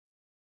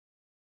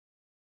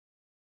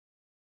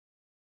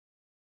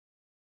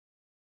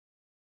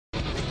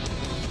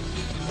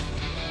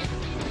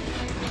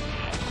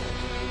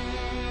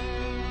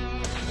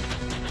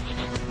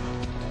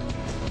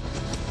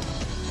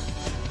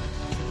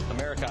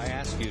America, I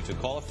ask you to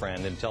call a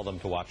friend and tell them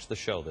to watch the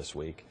show this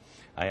week.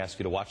 I ask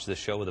you to watch this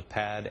show with a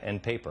pad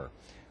and paper.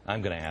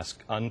 I'm going to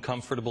ask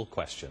uncomfortable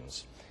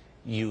questions.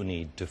 You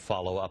need to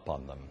follow up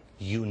on them.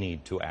 You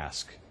need to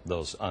ask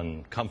those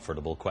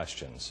uncomfortable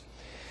questions.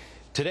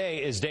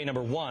 Today is day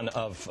number 1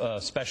 of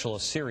a special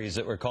series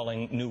that we're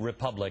calling New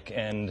Republic.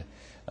 And,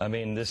 I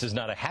mean, this is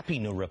not a happy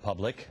new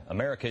republic.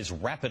 America is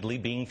rapidly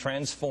being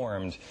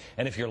transformed.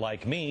 And if you're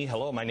like me,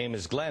 hello, my name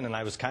is Glenn, and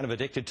I was kind of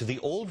addicted to the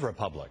old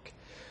republic.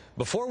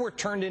 Before we're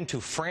turned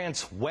into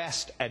France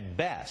West at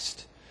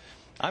best,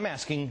 I'm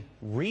asking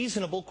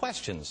reasonable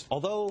questions,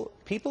 although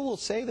people will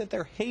say that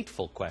they're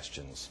hateful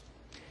questions.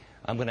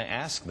 I'm going to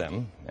ask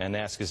them and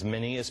ask as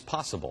many as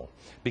possible,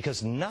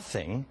 because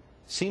nothing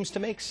seems to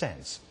make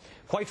sense.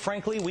 Quite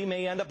frankly, we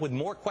may end up with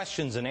more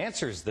questions than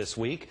answers this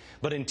week,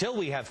 but until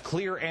we have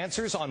clear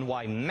answers on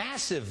why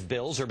massive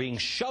bills are being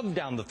shoved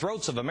down the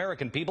throats of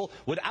American people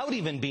without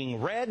even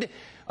being read,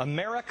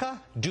 America,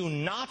 do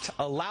not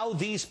allow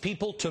these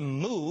people to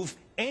move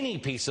any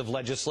piece of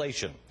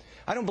legislation.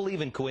 I don't believe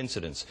in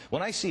coincidence.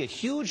 When I see a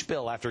huge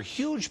bill after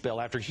huge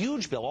bill after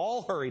huge bill,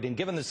 all hurried and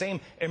given the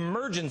same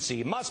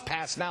emergency, must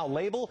pass now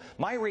label,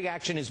 my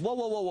reaction is, whoa,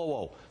 whoa, whoa, whoa,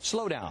 whoa,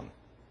 slow down.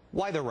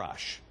 Why the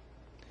rush?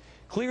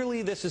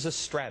 Clearly, this is a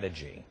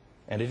strategy,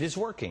 and it is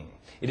working.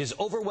 It is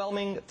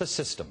overwhelming the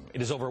system.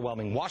 It is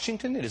overwhelming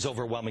Washington. It is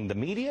overwhelming the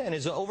media, and it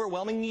is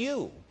overwhelming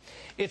you.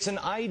 It's an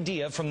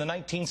idea from the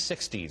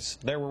 1960s.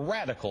 There were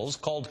radicals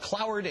called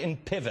Cloward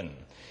and Piven.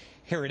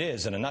 Here it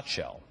is in a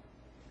nutshell.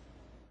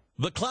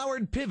 The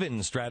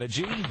Cloward-Piven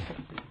strategy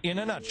in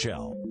a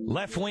nutshell.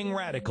 Left-wing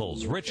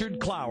radicals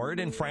Richard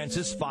Cloward and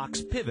Francis Fox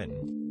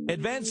Piven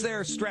advanced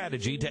their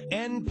strategy to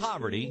end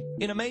poverty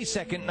in a May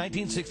 2nd,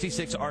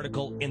 1966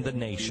 article in The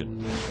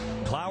Nation.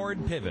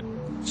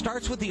 Cloward-Piven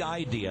starts with the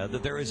idea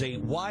that there is a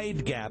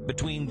wide gap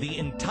between the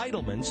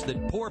entitlements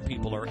that poor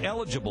people are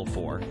eligible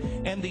for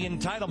and the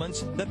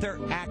entitlements that they're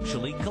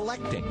actually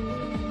collecting.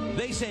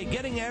 They say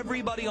getting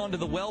everybody onto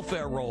the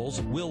welfare rolls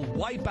will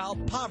wipe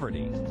out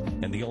poverty.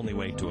 And the only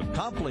way to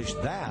accomplish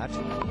that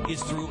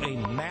is through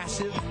a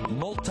massive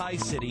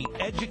multi-city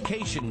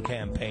education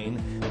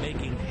campaign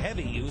making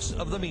heavy use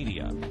of the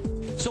media.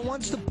 So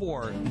once the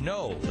poor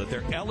know that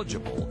they're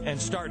eligible and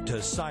start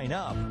to sign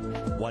up,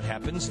 what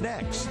happens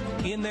next?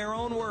 In their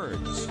own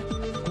words,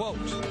 quote,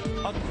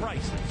 a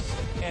crisis,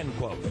 end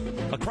quote.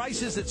 A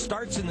crisis that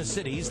starts in the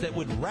cities that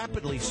would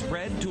rapidly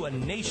spread to a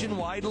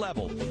nationwide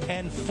level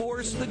and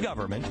force the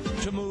government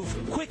to move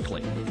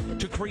quickly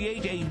to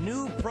create a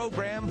new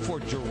program for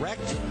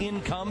direct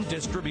income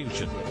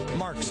distribution.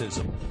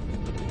 Marxism.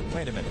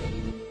 Wait a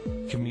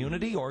minute.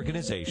 Community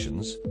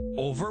organizations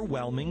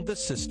overwhelming the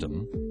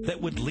system that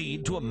would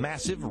lead to a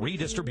massive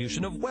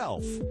redistribution of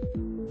wealth.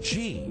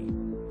 Gee,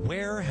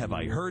 where have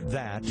I heard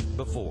that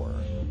before?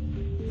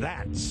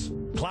 That's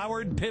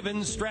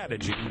Cloward-Piven's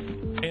strategy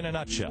in a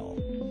nutshell.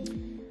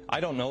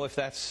 I don't know if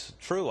that's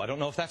true. I don't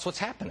know if that's what's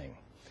happening.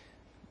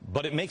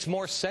 But it makes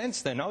more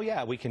sense than, oh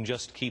yeah, we can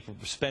just keep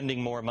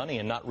spending more money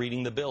and not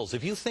reading the bills.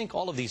 If you think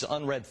all of these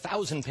unread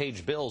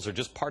 1,000-page bills are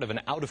just part of an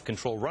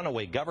out-of-control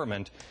runaway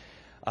government,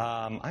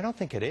 I don't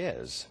think it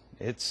is.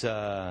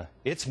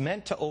 It's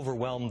meant to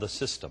overwhelm the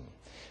system.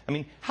 I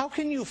mean, how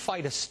can you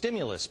fight a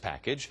stimulus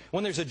package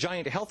when there's a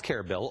giant health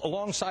care bill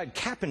alongside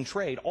cap and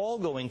trade all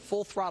going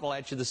full throttle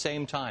at you at the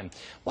same time?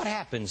 What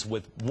happens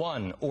with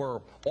one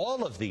or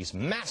all of these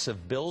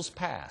massive bills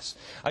pass?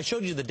 I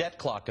showed you the debt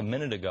clock a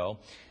minute ago.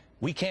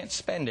 We can't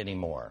spend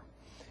anymore.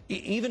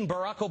 Even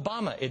Barack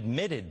Obama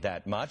admitted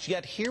that much,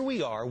 yet here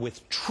we are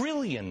with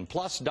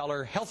trillion-plus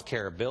health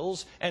care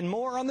bills and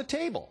more on the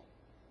table.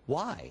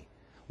 Why?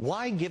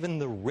 Why, given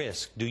the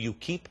risk, do you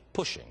keep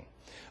pushing?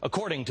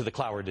 According to the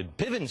Cloward and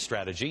Piven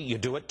strategy, you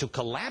do it to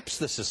collapse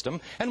the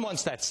system, and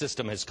once that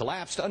system has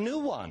collapsed, a new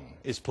one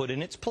is put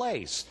in its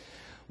place.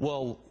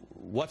 Well,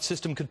 what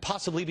system could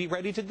possibly be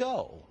ready to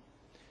go?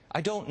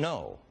 I don't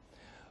know.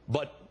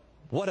 But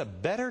what a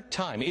better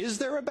time. Is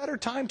there a better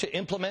time to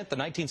implement the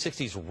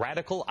 1960s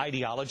radical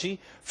ideology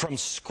from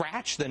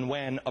scratch than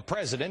when a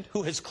president,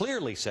 who has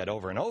clearly said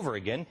over and over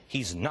again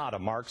he's not a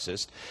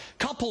Marxist,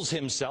 couples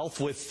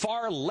himself with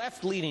far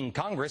left-leaning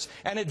Congress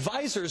and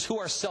advisors who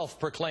are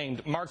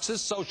self-proclaimed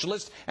Marxists,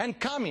 socialists, and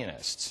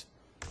communists?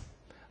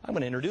 I'm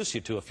going to introduce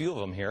you to a few of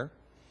them here.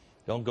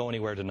 Don't go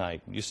anywhere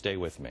tonight. You stay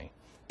with me.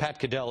 Pat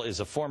Caddell is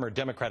a former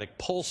Democratic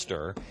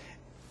pollster.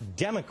 A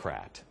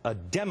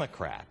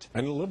Democrat.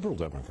 And a liberal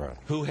Democrat.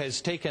 Who has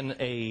taken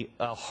a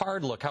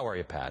hard look. How are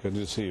you, Pat? Good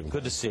to see you.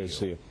 Good to see you. Good to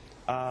see you.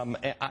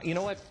 You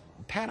know what,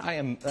 Pat, I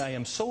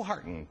am so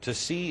heartened to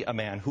see a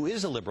man who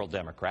is a liberal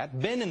Democrat,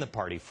 been in the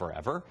party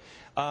forever,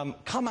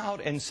 come out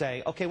and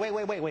say, okay,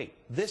 wait,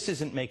 this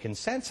isn't making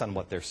sense on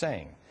what they're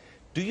saying.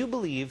 Do you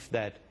believe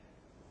that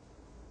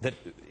that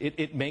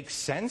it makes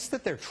sense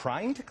that they're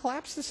trying to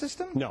collapse the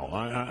system? No,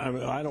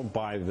 I don't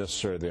buy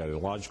necessarily the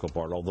ideological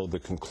part, although the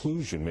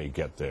conclusion may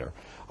get there.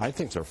 I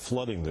think they're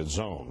flooding the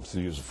zone, to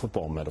use a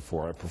football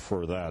metaphor. I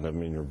prefer that. I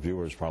mean, your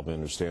viewers probably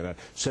understand that.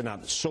 Send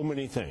out so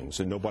many things,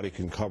 and nobody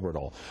can cover it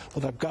all.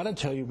 But I've got to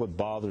tell you what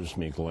bothers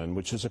me, Glenn,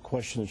 which is a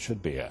question that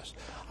should be asked.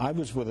 I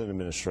was with an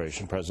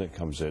administration, president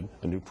comes in,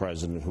 a new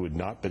president who had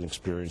not been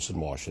experienced in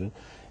Washington,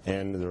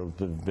 and there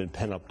have been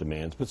pent-up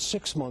demands. But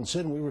 6 months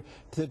in,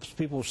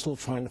 people were still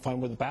trying to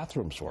find where the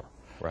bathrooms were.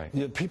 Right.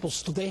 You know,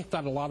 they've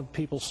got a lot of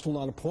people still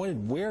not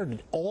appointed. Where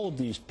did all of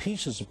these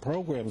pieces of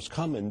programs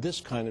come in this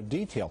kind of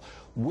detail?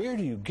 Where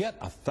do you get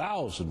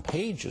 1,000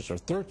 pages or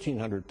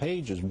 1,300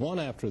 pages, one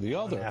after the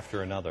other? One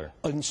after another.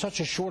 In such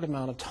a short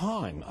amount of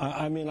time.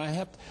 I mean,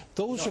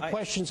 those are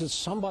questions that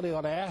somebody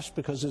ought to ask,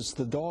 because it's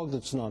the dog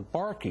that's not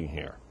barking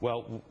here.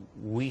 Well,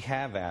 we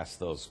have asked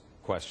those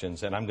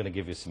questions, and I'm going to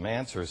give you some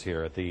answers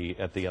here at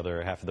the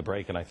other half of the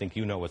break, and I think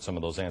you know what some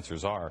of those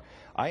answers are.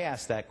 I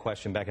asked that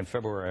question back in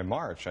February and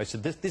March. I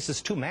said, this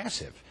is too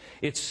massive.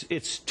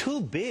 It's too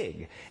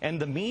big,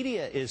 and the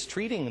media is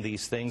treating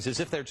these things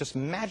as if they're just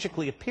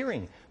magically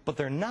appearing, but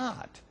they're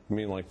not. You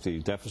mean like the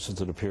deficit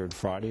that appeared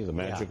Friday, the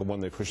magical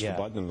one, they pushed the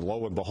button, and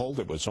lo and behold,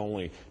 it was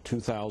only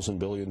 $2,000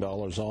 billion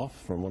off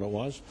from what it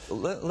was?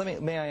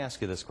 May I ask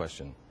you this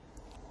question?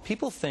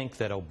 People think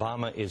that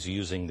Obama is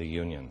using the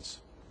unions.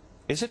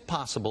 Is it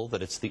possible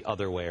that it's the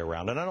other way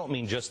around? And I don't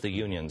mean just the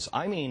unions.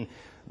 I mean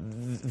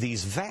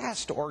these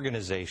vast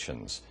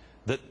organizations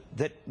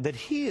that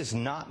he is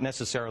not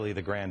necessarily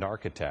the grand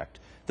architect,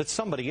 that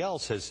somebody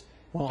else has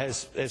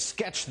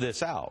sketched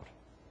this out.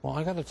 Well,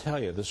 I got to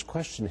tell you, this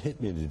question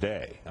hit me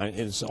today.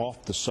 It's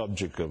off the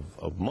subject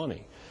of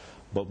money.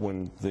 But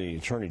when the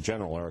Attorney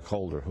General, Eric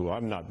Holder, who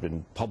I've not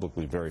been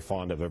publicly very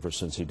fond of ever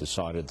since he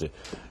decided to,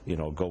 you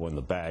know, go in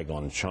the bag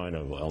on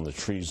China, on the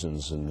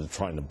treasons and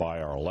trying to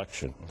buy our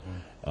election,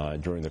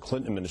 during the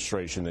Clinton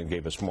administration, then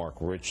gave us Mark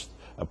Rich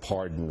a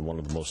pardon, one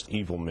of the most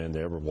evil men to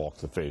ever walk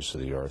the face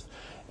of the earth,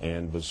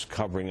 and was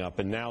covering up,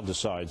 and now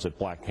decides that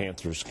Black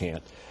Panthers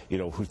can't, you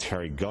know, who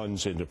carry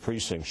guns into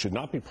precincts, should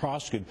not be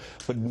prosecuted.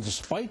 But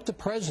despite the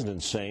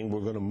president saying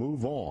we're going to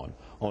move on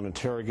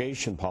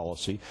interrogation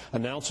policy,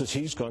 announces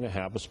he's going to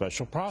have a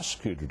special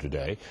prosecutor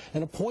today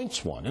and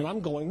appoints one. And I'm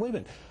going, wait a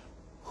minute,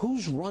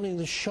 who's running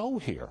the show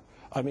here?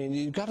 I mean,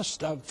 you've got to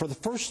stop. For the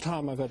first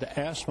time, I've had to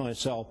ask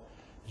myself,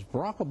 is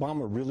Barack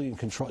Obama really in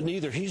control? And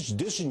either he's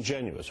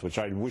disingenuous, which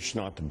I wish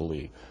not to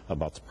believe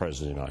about the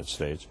President of the United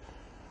States,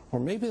 or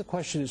maybe the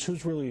question is,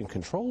 who's really in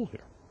control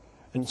here?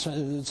 And so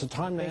it's a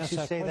time to ask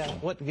that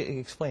question.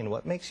 Explain,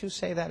 what makes you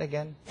say that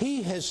again?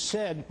 He has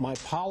said, my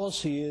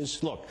policy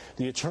is, look,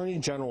 the Attorney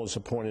General is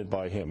appointed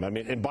by him. I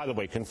mean, and by the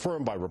way,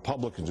 confirmed by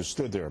Republicans who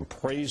stood there and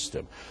praised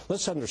him.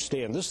 Let's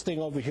understand, this thing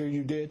over here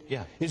you did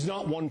is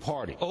not one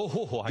party.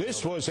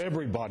 This was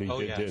everybody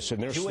did this,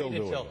 and they're still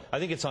doing it. I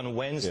think it's on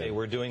Wednesday.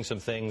 We're doing some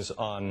things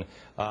on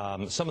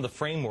some of the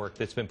framework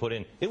that's been put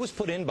in. It was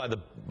put in by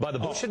the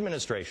Bush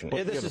administration.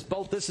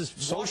 This is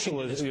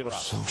socialism. You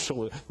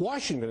know,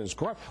 Washington is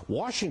corrupt.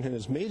 Washington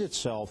has made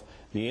itself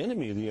the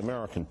enemy of the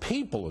American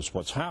people, is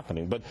what's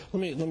happening. But let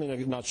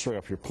me not stray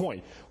off your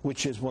point,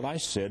 which is what I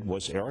said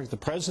was, Eric, the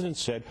president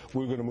said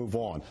we're going to move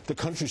on. The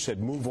country said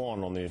move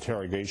on the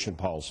interrogation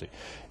policy.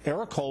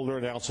 Eric Holder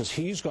announces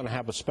he's going to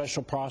have a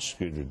special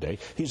prosecutor today.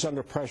 He's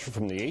under pressure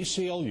from the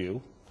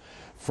ACLU,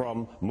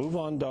 from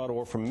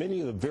MoveOn.org, from many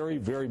of the very,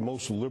 very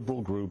most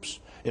liberal groups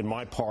in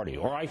my party,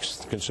 or I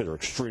consider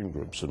extreme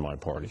groups in my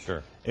party.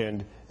 Sure.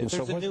 And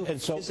so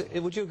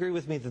would you agree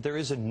with me that there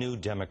is a new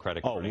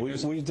Democratic Party?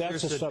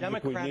 That's a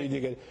subject we need to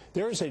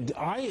get.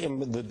 I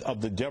am of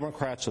the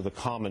Democrats of the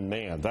common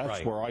man.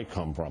 That's where I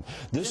come from.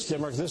 This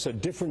is a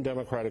different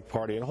Democratic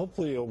Party, and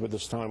hopefully over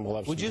this time we'll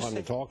have some time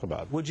to talk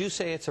about it. Would you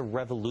say it's a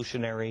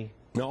revolutionary?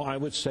 No, I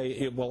would say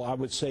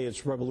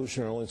it's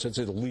revolutionary in the sense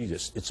it's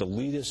elitist. It's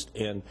elitist,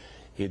 and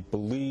it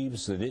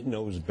believes that it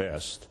knows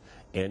best,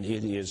 and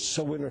it is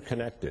so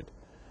interconnected.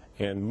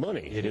 And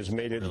money, it has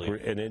made it,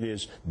 really, and it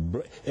is,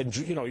 and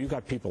you know, you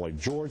got people like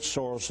George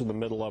Soros in the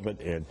middle of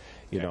it, and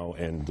you know,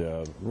 and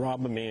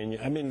Rob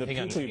Emanuel. I mean, the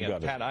people you've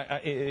got.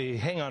 Pat,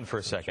 hang on for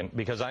a second,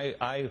 because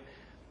I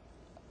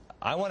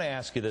want to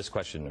ask you this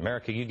question.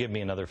 America, you give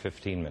me another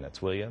 15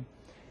 minutes, will you?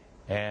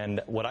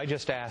 And what I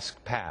just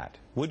asked Pat,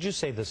 would you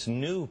say this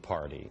new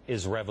party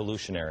is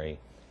revolutionary?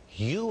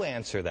 You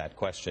answer that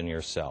question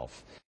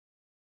yourself.